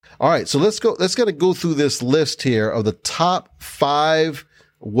All right. So let's go through this list here of the top 5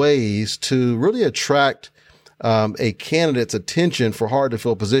 ways to really attract a candidate's attention for hard to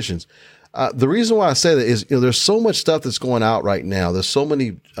fill positions. The reason why I say that is, there's so much stuff that's going out right now. There's so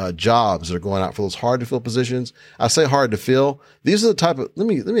many jobs that are going out for those hard to fill positions. I say hard to fill. These are the type of, let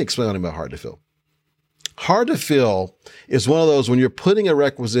me explain about hard to fill. Hard to fill is one of those when you're putting a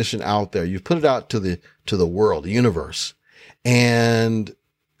requisition out there, you put it out to the world, the universe, and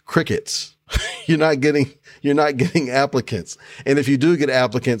crickets. You're not getting applicants. And if you do get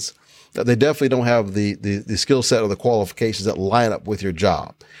applicants, they definitely don't have the skill set or the qualifications that line up with your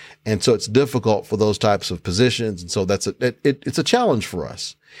job. And so it's difficult for those types of positions. And so it's a challenge for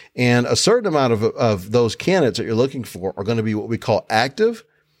us. And a certain amount of those candidates that you're looking for are going to be what we call active.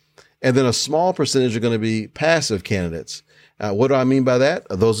 And then a small percentage are going to be passive candidates. What do I mean by that?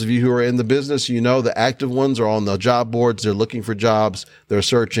 Those of you who are in the business, the active ones are on the job boards. They're looking for jobs. They're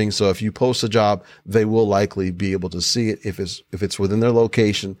searching. So if you post a job, they will likely be able to see it if it's within their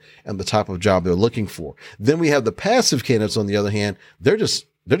location and the type of job they're looking for. Then we have the passive candidates on the other hand. They're just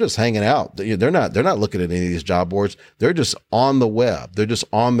hanging out. They're not looking at any of these job boards. They're just on the web. They're just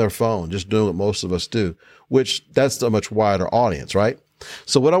on their phone, just doing what most of us do, which that's a much wider audience, right?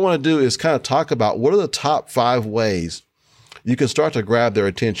 So what I want to do is kind of talk about what are the top 5 ways you can start to grab their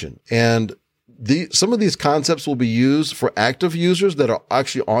attention. And some of these concepts will be used for active users that are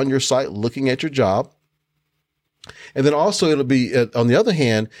actually on your site looking at your job. And then also it'll be, on the other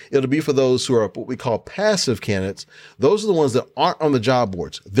hand, it'll be for those who are what we call passive candidates. Those are the ones that aren't on the job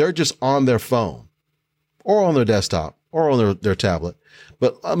boards. They're just on their phone or on their desktop or on their tablet,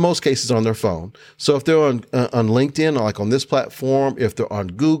 but in most cases on their phone. So if they're on LinkedIn, or like on this platform, if they're on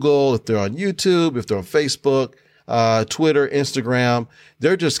Google, if they're on YouTube, if they're on Facebook, Twitter, Instagram,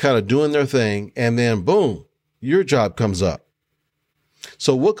 they're just kind of doing their thing. And then boom, your job comes up.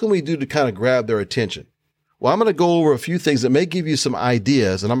 So what can we do to kind of grab their attention? Well, I'm going to go over a few things that may give you some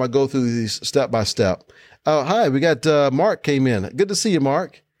ideas, and I'm going to go through these step by step. Hi, we got Mark came in. Good to see you,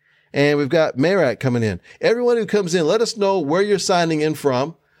 Mark. And we've got Marat coming in. Everyone who comes in, let us know where you're signing in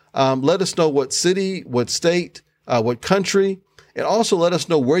from. Let us know what city, what state, what country, and also let us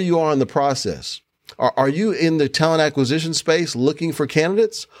know where you are in the process. Are you in the talent acquisition space looking for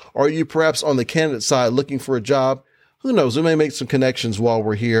candidates? Or are you perhaps on the candidate side looking for a job? Who knows? We may make some connections while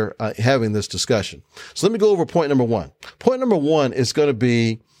we're here having this discussion. So let me go over point number 1. Point number 1 is going to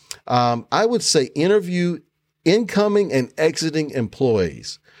be, I would say, interview incoming and exiting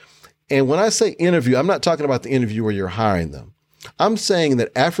employees. And when I say interview, I'm not talking about the interview where you're hiring them. I'm saying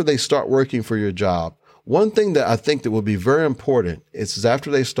that after they start working for your job, one thing that I think that will be very important is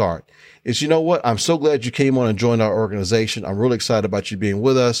after they start is, you know what? I'm so glad you came on and joined our organization. I'm really excited about you being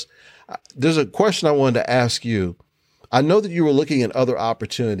with us. There's a question I wanted to ask you. I know that you were looking at other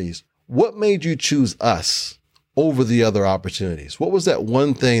opportunities. What made you choose us over the other opportunities? What was that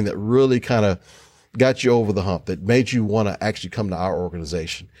one thing that really kind of got you over the hump that made you want to actually come to our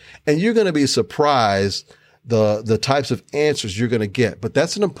organization? And you're going to be surprised the types of answers you're going to get. But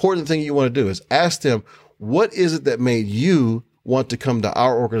that's an important thing you want to do is ask them, what is it that made you want to come to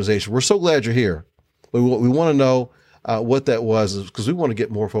our organization? We're so glad you're here. We want to know what that was, because we want to get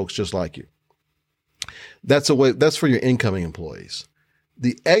more folks just like you. That's for your incoming employees.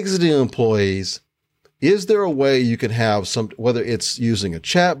 The exiting employees, is there a way you can have whether it's using a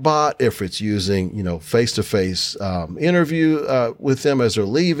chat bot, if it's using, face-to-face interview with them as they're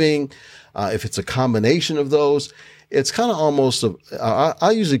leaving, if it's a combination of those, it's kind of almost, I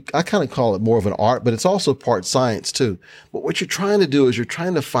kind of call it more of an art, but it's also part science too. But what you're trying to do is you're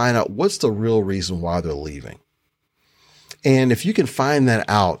trying to find out what's the real reason why they're leaving. And if you can find that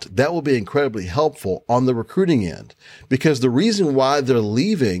out, that will be incredibly helpful on the recruiting end, because the reason why they're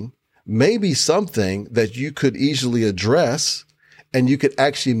leaving may be something that you could easily address and you could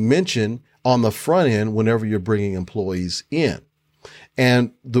actually mention on the front end whenever you're bringing employees in.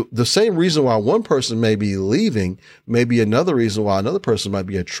 And the same reason why one person may be leaving may be another reason why another person might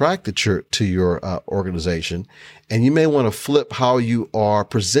be attracted to your organization. And you may want to flip how you are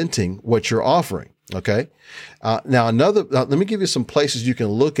presenting what you're offering. Okay. Now let me give you some places you can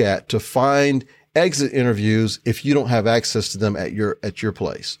look at to find exit interviews if you don't have access to them at your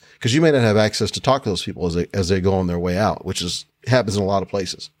place, because you may not have access to talk to those people as they go on their way out, which happens in a lot of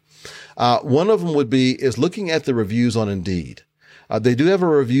places. One of them is looking at the reviews on Indeed. They do have a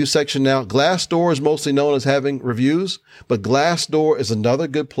review section now. Glassdoor is mostly known as having reviews, but Glassdoor is another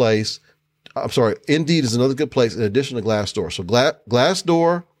good place. I'm sorry, Indeed is another good place in addition to Glassdoor. So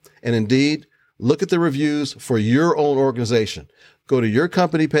Glassdoor and Indeed, look at the reviews for your own organization. Go to your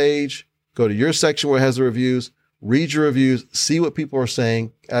company page, go to your section where it has the reviews, read your reviews, see what people are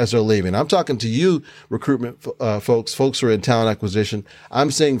saying as they're leaving. I'm talking to you, recruitment folks who are in talent acquisition.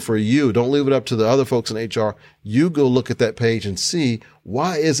 I'm saying for you, don't leave it up to the other folks in HR. You go look at that page and see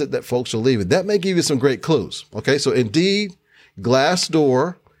why is it that folks are leaving. That may give you some great clues. Okay, so Indeed,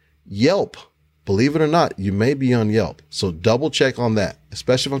 Glassdoor, Yelp. Believe it or not, you may be on Yelp. So double check on that,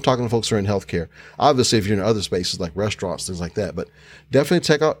 especially if I'm talking to folks who are in healthcare. Obviously, if you're in other spaces like restaurants, things like that, but definitely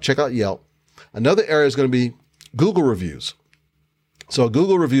check out Yelp. Another area is going to be Google reviews. So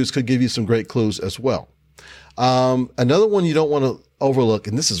Google reviews could give you some great clues as well. Another one you don't want to overlook,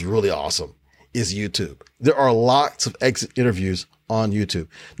 and this is really awesome, is YouTube. There are lots of exit interviews on YouTube.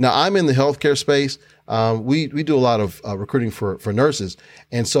 Now, I'm in the healthcare space. We do a lot of recruiting for nurses.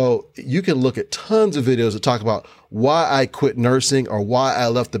 And so you can look at tons of videos that talk about why I quit nursing or why I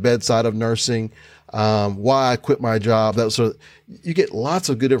left the bedside of nursing, why I quit my job. That sort of, you get lots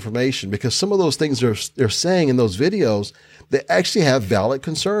of good information because some of those things they're saying in those videos, they actually have valid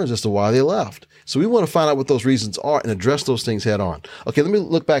concerns as to why they left. So we want to find out what those reasons are and address those things head on. Okay, let me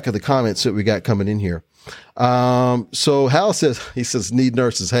look back at the comments that we got coming in here. So Hal says, need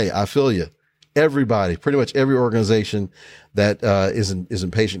nurses. Hey, I feel you. Everybody, pretty much every organization that is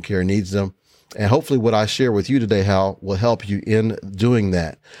in patient care needs them. And hopefully what I share with you today, Hal, will help you in doing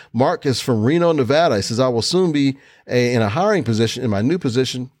that. Mark is from Reno, Nevada. He says, I will soon be in a hiring position in my new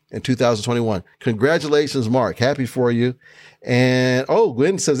position in 2021. Congratulations, Mark. Happy for you. And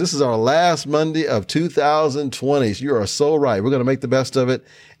Gwen says, this is our last Monday of 2020. So you are so right. We're going to make the best of it.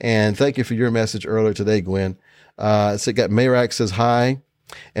 And thank you for your message earlier today, Gwen. So got Mayrak says, hi.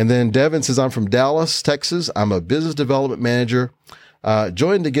 And then Devin says, I'm from Dallas, Texas. I'm a business development manager.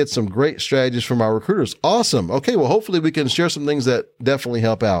 Joined to get some great strategies from our recruiters. Awesome. Okay. Well, hopefully we can share some things that definitely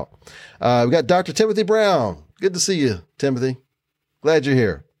help out. We got Dr. Timothy Brown. Good to see you, Timothy. Glad you're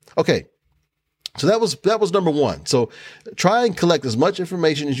here. Okay. So that was number one. So try and collect as much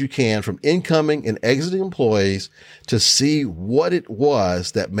information as you can from incoming and exiting employees to see what it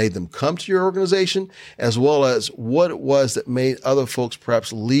was that made them come to your organization, as well as what it was that made other folks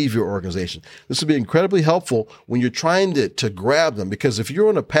perhaps leave your organization. This would be incredibly helpful when you're trying to grab them, because if you're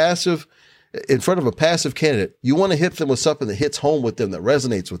in front of a passive candidate, you want to hit them with something that hits home with them, that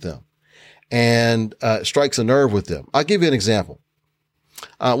resonates with them and strikes a nerve with them. I'll give you an example.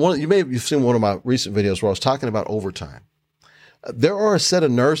 You've seen one of my recent videos where I was talking about overtime. There are a set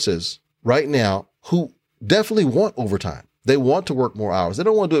of nurses right now who definitely want overtime. They want to work more hours. They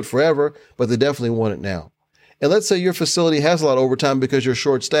don't want to do it forever, but they definitely want it now. And let's say your facility has a lot of overtime because you're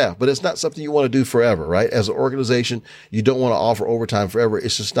short staffed, but it's not something you want to do forever, right? As an organization, you don't want to offer overtime forever.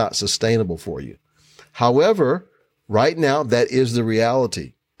 It's just not sustainable for you. However, right now, that is the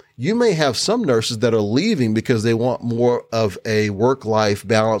reality. You may have some nurses that are leaving because they want more of a work-life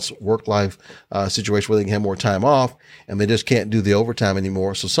balance, work-life situation where they can have more time off, and they just can't do the overtime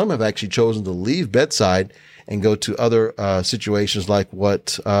anymore. So some have actually chosen to leave bedside and go to other situations like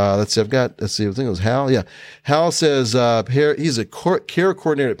what, I think it was Hal. Yeah. Hal says he's a care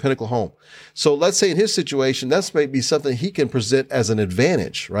coordinator at Pinnacle Home. So let's say in his situation, that's maybe something he can present as an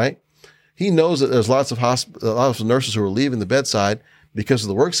advantage, right? He knows that there's lots of nurses who are leaving the bedside because of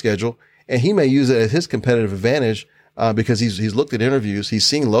the work schedule, and he may use it as his competitive advantage because he's looked at interviews, he's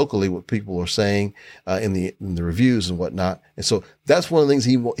seen locally what people are saying in the reviews and whatnot, and so that's one of the things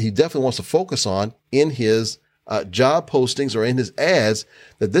he definitely wants to focus on in his job postings or in his ads.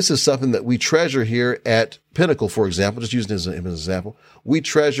 That this is something that we treasure here at Pinnacle, for example. Just using him as an example, we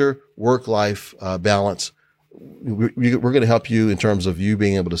treasure work-life balance. We're going to help you in terms of you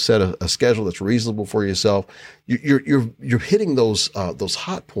being able to set a schedule that's reasonable for yourself. You're hitting those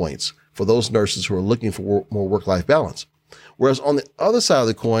hot points for those nurses who are looking for more work-life balance. Whereas on the other side of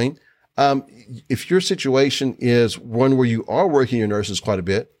the coin, if your situation is one where you are working your nurses quite a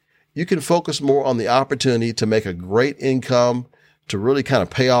bit, you can focus more on the opportunity to make a great income, to really kind of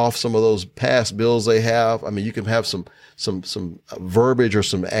pay off some of those past bills they have. I mean, you can have some verbiage or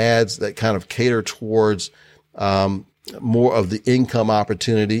some ads that kind of cater towards more of the income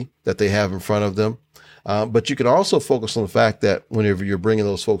opportunity that they have in front of them. But you can also focus on the fact that whenever you're bringing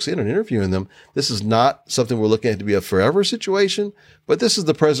those folks in and interviewing them, this is not something we're looking at to be a forever situation, but this is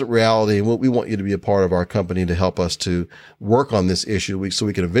the present reality. And we want you to be a part of our company to help us to work on this issue so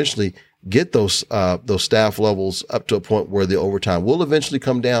we can eventually get those staff levels up to a point where the overtime will eventually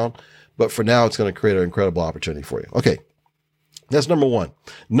come down. But for now, it's going to create an incredible opportunity for you. Okay. That's number one.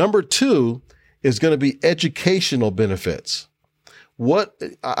 Number two is going to be educational benefits. What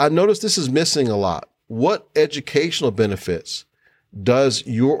I noticed this is missing a lot. What educational benefits does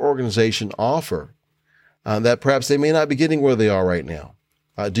your organization offer that perhaps they may not be getting where they are right now?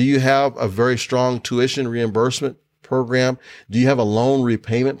 Do you have a very strong tuition reimbursement program? Do you have a loan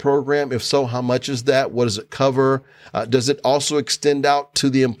repayment program? If so, how much is that? What does it cover? Does it also extend out to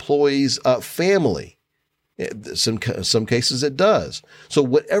the employee's family? Some cases it does. So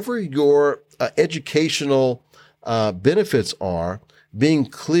whatever your educational benefits are, being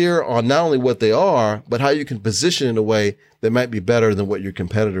clear on not only what they are, but how you can position in a way that might be better than what your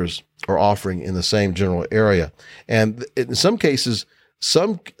competitors are offering in the same general area. And in some cases,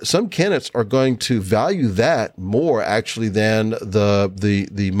 some candidates are going to value that more actually than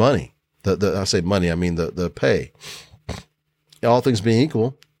the money. I say money, I mean the pay. All things being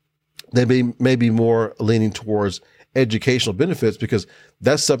equal, they may be more leaning towards educational benefits because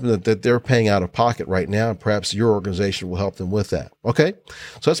that's something that they're paying out of pocket right now. And perhaps your organization will help them with that. Okay.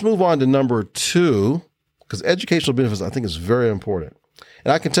 So let's move on to number 2, because educational benefits, I think, is very important.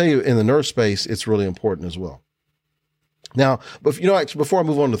 And I can tell you in the nurse space, it's really important as well. Now, but actually, before I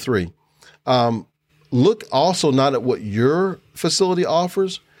move on to 3, look also not at what your facility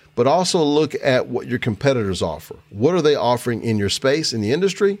offers, but also look at what your competitors offer. What are they offering in your space, in the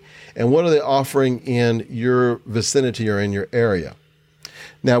industry, and what are they offering in your vicinity or in your area?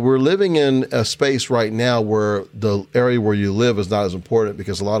 Now, we're living in a space right now where the area where you live is not as important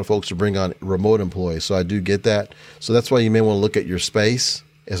because a lot of folks are bringing on remote employees. So I do get that. So that's why you may want to look at your space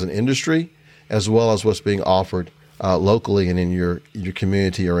as an industry, as well as what's being offered locally and in your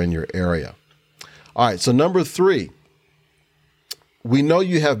community or in your area. All right. So number 3. We know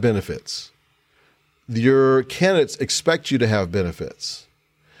you have benefits. Your candidates expect you to have benefits.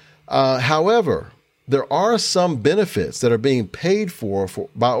 However, there are some benefits that are being paid for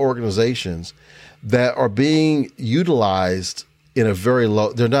by organizations that are being utilized in a very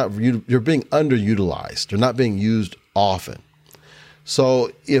low, they're being underutilized. They're not being used often.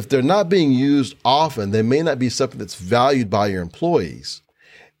 So if they're not being used often, they may not be something that's valued by your employees.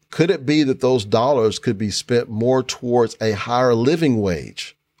 Could it be that those dollars could be spent more towards a higher living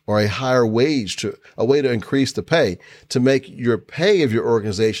wage or a higher wage, a way to increase the pay, to make your pay of your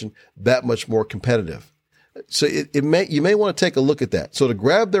organization that much more competitive? So you may want to take a look at that. So to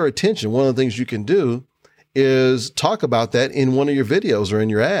grab their attention, one of the things you can do is talk about that in one of your videos or in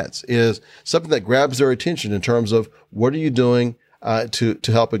your ads, is something that grabs their attention in terms of what are you doing to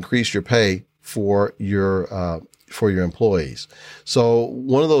help increase your pay for your employees. So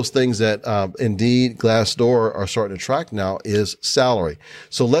one of those things that Indeed, Glassdoor are starting to track now is salary.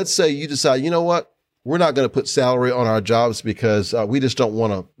 So let's say you decide, you know what, we're not going to put salary on our jobs because we just don't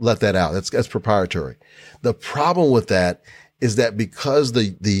want to let that out. That's proprietary. The problem with that is that because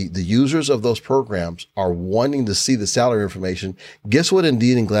the users of those programs are wanting to see the salary information, guess what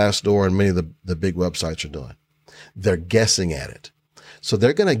Indeed and Glassdoor and many of the big websites are doing? They're guessing at it. So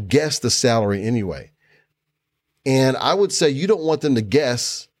they're going to guess the salary anyway. And I would say you don't want them to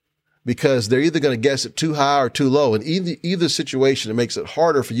guess, because they're either going to guess it too high or too low. And either situation, it makes it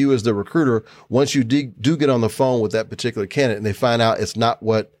harder for you as the recruiter once you do get on the phone with that particular candidate and they find out it's not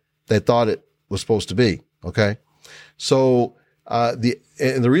what they thought it was supposed to be. Okay. So,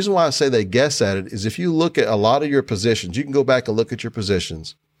 the reason why I say they guess at it is if you look at a lot of your positions, you can go back and look at your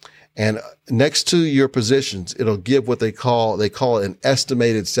positions, and next to your positions, it'll give what they call it an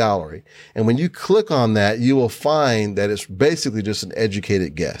estimated salary. And when you click on that, you will find that it's basically just an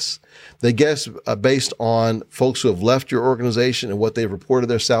educated guess. They guess based on folks who have left your organization and what they've reported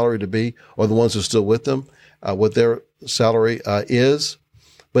their salary to be, or the ones who are still with them, what their salary is.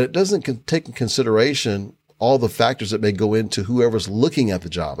 But it doesn't take in consideration all the factors that may go into whoever's looking at the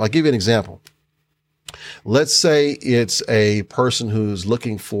job. I'll give you an example. Let's say it's a person who's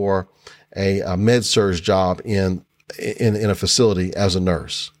looking for a med-surg job in a facility as a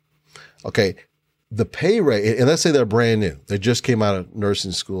nurse. Okay. The pay rate, and let's say they're brand new. They just came out of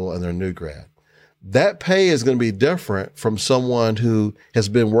nursing school and they're a new grad. That pay is going to be different from someone who has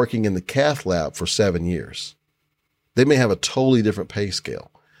been working in the cath lab for 7 years. They may have a totally different pay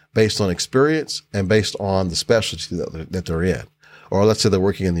scale based on experience and based on the specialty that they're in. Or let's say they're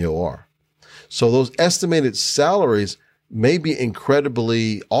working in the OR. So those estimated salaries may be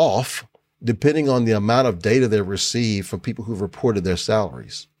incredibly off depending on the amount of data they receive from people who've reported their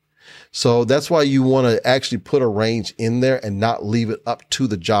salaries. So that's why you want to actually put a range in there and not leave it up to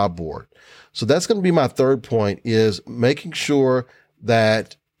the job board. So that's going to be my third point, is making sure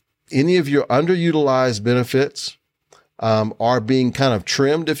that any of your underutilized benefits are being kind of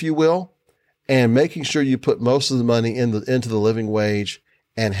trimmed, if you will, and making sure you put most of the money into the living wage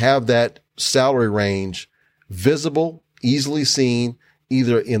and have that salary range visible, easily seen,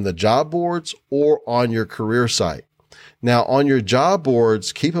 either in the job boards or on your career site. Now, on your job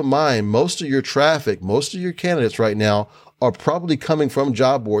boards, keep in mind, most of your traffic, most of your candidates right now are probably coming from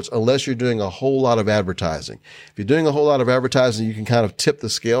job boards unless you're doing a whole lot of advertising. If you're doing a whole lot of advertising, you can kind of tip the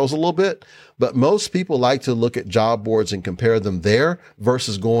scales a little bit, but most people like to look at job boards and compare them there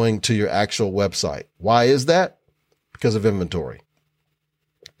versus going to your actual website. Why is that? Because of inventory.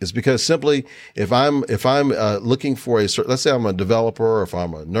 It's because simply if I'm looking for let's say I'm a developer, or if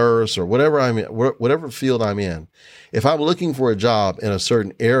I'm a nurse, or whatever field I'm in, if I'm looking for a job in a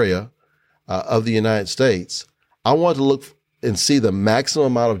certain area of the United States, I want to look and see the maximum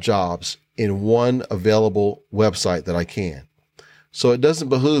amount of jobs in one available website that I can. So it doesn't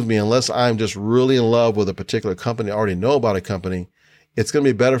behoove me, unless I'm just really in love with a particular company, I already know about a company, it's going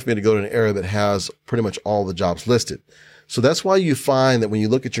to be better for me to go to an area that has pretty much all the jobs listed. So that's why you find that when you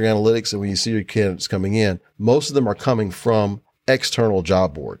look at your analytics and when you see your candidates coming in, most of them are coming from external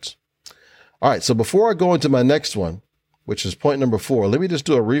job boards. All right. So before I go into my next one, which is point number 4, let me just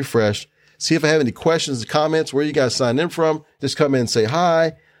do a refresh. See if I have any questions, comments, where you guys signed in from. Just come in and say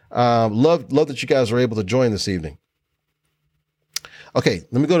hi. Love that you guys are able to join this evening. Okay,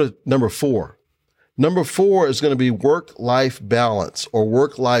 let me go to number 4. Number 4 is going to be work-life balance or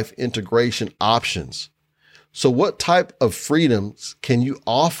work-life integration options. So what type of freedoms can you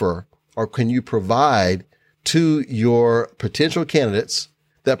offer or can you provide to your potential candidates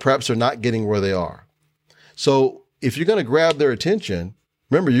that perhaps are not getting where they are? So if you're going to grab their attention,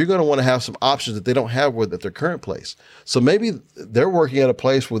 remember, you're going to want to have some options that they don't have at their current place. So maybe they're working at a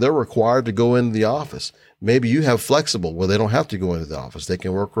place where they're required to go into the office. Maybe you have flexible where they don't have to go into the office. They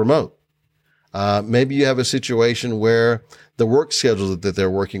can work remote. Maybe you have a situation where the work schedule that they're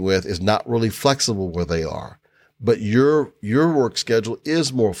working with is not really flexible where they are, but your work schedule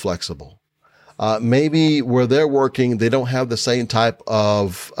is more flexible. Maybe where they're working, they don't have the same type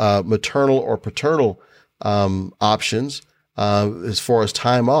of maternal or paternal options as far as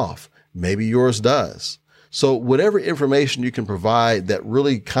time off. Maybe yours does. So whatever information you can provide that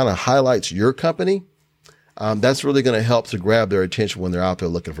really kind of highlights your company, that's really going to help to grab their attention when they're out there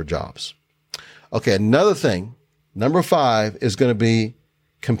looking for jobs. Okay, another thing, number 5 is going to be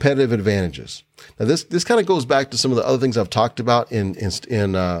competitive advantages. Now this kind of goes back to some of the other things I've talked about in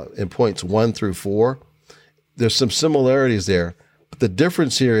points 1 through 4. There's some similarities there, but the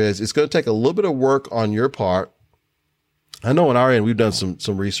difference here is it's going to take a little bit of work on your part. I know on our end, we've done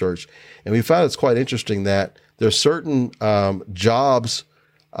some research, and we found it's quite interesting that there's certain jobs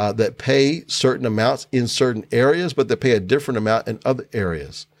that pay certain amounts in certain areas, but they pay a different amount in other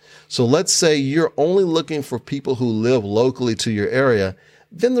areas. So let's say you're only looking for people who live locally to your area,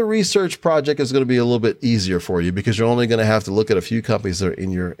 then the research project is going to be a little bit easier for you because you're only going to have to look at a few companies that are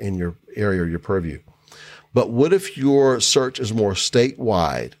in your area or your purview. But what if your search is more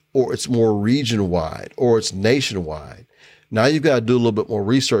statewide, or it's more region-wide, or it's nationwide? Now you've got to do a little bit more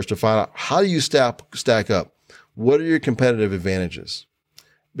research to find out, how do you stack up? What are your competitive advantages?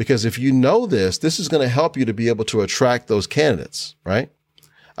 Because if you know this is going to help you to be able to attract those candidates, right?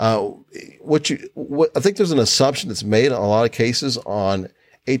 I think there's an assumption that's made in a lot of cases on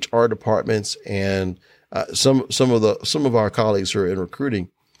HR departments and some of our colleagues who are in recruiting,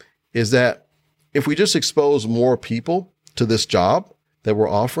 is that if we just expose more people to this job that we're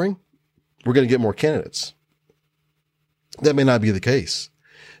offering, we're going to get more candidates. That may not be the case,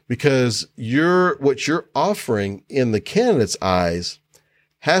 because what you're offering in the candidate's eyes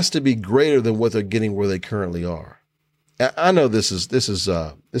has to be greater than what they're getting where they currently are. I know this is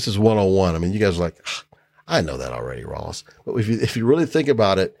 101. I mean, you guys are like, I know that already, Ross. But if you really think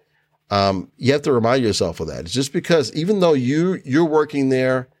about it, you have to remind yourself of that. It's just because even though you're working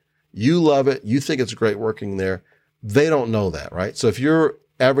there, you love it, you think it's great working there, they don't know that, right? So if you're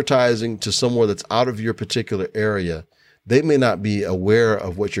advertising to somewhere that's out of your particular area, they may not be aware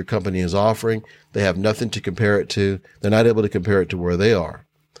of what your company is offering. They have nothing to compare it to. They're not able to compare it to where they are.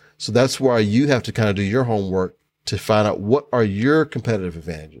 So that's why you have to kind of do your homework to find out, what are your competitive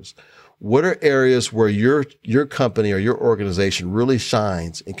advantages? What are areas where your company or your organization really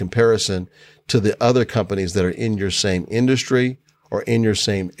shines in comparison to the other companies that are in your same industry or in your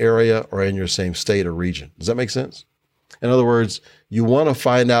same area or in your same state or region? Does that make sense? In other words, you want to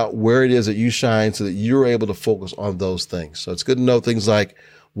find out where it is that you shine so that you're able to focus on those things. So it's good to know things like,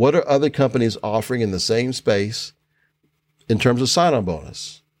 what are other companies offering in the same space in terms of sign-on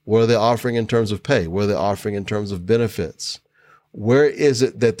bonus? What are they offering in terms of pay? What are they offering in terms of benefits? Where is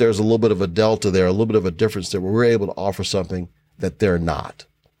it that there's a little bit of a delta there, a little bit of a difference there, where we're able to offer something that they're not?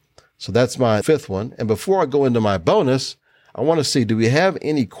 So that's my 5th one. And before I go into my bonus, I want to see, do we have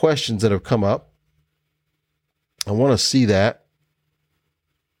any questions that have come up? I want to see that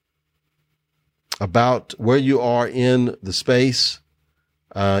about where you are in the space.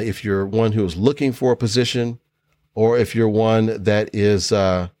 If you're one who is looking for a position, or if you're one that is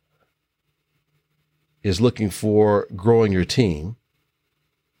looking for growing your team.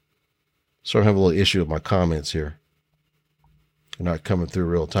 So I'm having a little issue with my comments here. They're not coming through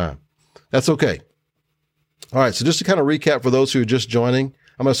real time. That's okay. All right. So just to kind of recap for those who are just joining,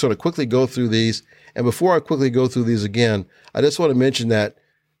 I'm going to sort of quickly go through these. And before I quickly go through these again, I just want to mention that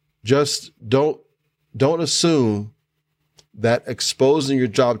just don't assume that exposing your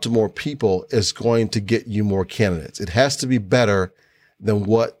job to more people is going to get you more candidates. It has to be better than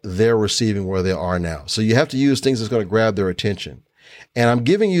what they're receiving where they are now. So you have to use things that's going to grab their attention. And I'm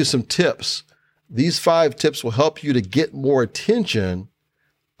giving you some tips. These 5 tips will help you to get more attention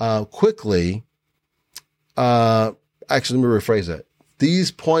quickly. Actually, let me rephrase that.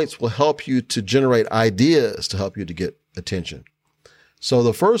 These points will help you to generate ideas to help you to get attention. So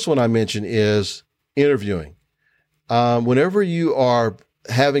the first one I mentioned is interviewing. Whenever you are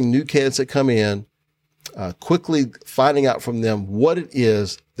having new candidates that come in, quickly finding out from them what it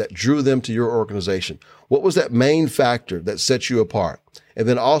is that drew them to your organization. What was that main factor that set you apart? And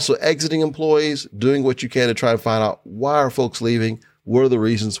then also exiting employees, doing what you can to try to find out why are folks leaving? What are the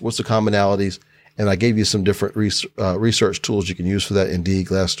reasons? What's the commonalities? And I gave you some different research tools you can use for that: Indeed,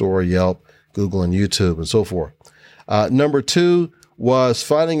 Glassdoor, Yelp, Google, and YouTube, and so forth. Number 2 was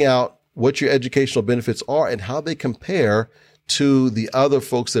finding out what your educational benefits are and how they compare to the other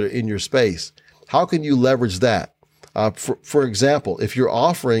folks that are in your space. How can you leverage that? For example, if you're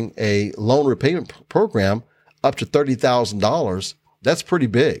offering a loan repayment program up to $30,000, that's pretty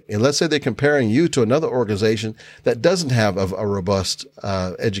big. And let's say they're comparing you to another organization that doesn't have a robust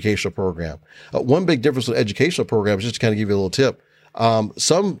educational program. One big difference with educational programs, just to kind of give you a little tip,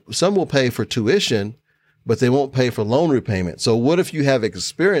 some will pay for tuition, but they won't pay for loan repayment. So what if you have an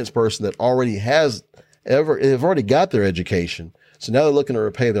experienced person that already have already got their education, so now they're looking to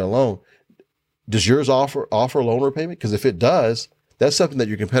repay their loan? Does yours offer loan repayment? Because if it does, that's something that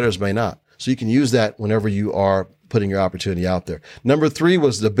your competitors may not. So you can use that whenever you are putting your opportunity out there. Number 3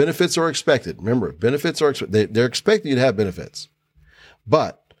 was the benefits are expected. Remember, benefits are they're expecting you to have benefits.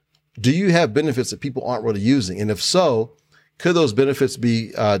 But do you have benefits that people aren't really using? And if so, could those benefits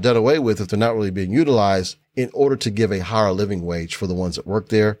be done away with if they're not really being utilized in order to give a higher living wage for the ones that work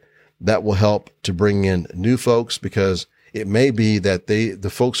there? That will help to bring in new folks, because it may be that the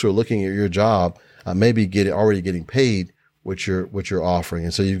folks who are looking at your job may be already getting paid what you're offering.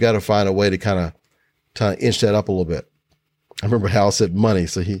 And so you've got to find a way to kind of inch that up a little bit. I remember Hal said money,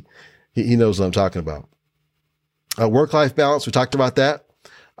 so he knows what I'm talking about. Work-life balance, we talked about that.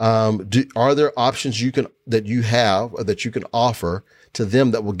 Are there options that you have or that you can offer to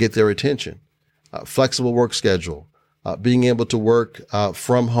them that will get their attention? Flexible work schedule, being able to work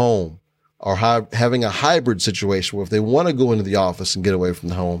from home, or having a hybrid situation where if they want to go into the office and get away from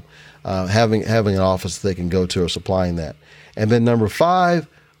the home, having an office they can go to or supplying that. And then number 5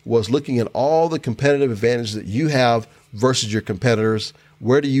 was looking at all the competitive advantages that you have versus your competitors.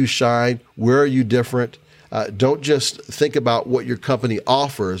 Where do you shine? Where are you different? Don't just think about what your company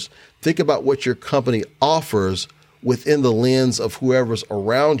offers. Think about what your company offers within the lens of whoever's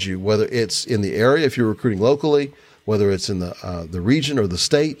around you, whether it's in the area, if you're recruiting locally, whether it's in the region or the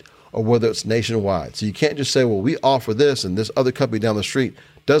state, or whether it's nationwide. So you can't just say, well, we offer this and this other company down the street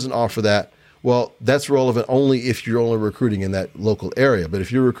doesn't offer that. Well, that's relevant only if you're only recruiting in that local area. But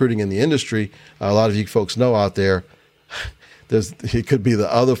if you're recruiting in the industry, a lot of you folks know out there, it could be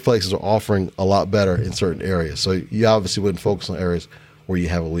the other places are offering a lot better in certain areas. So you obviously wouldn't focus on areas where you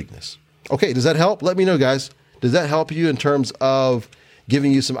have a weakness. Okay, does that help? Let me know, guys. Does that help you in terms of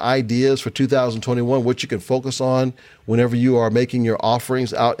giving you some ideas for 2021, what you can focus on whenever you are making your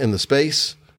offerings out in the space?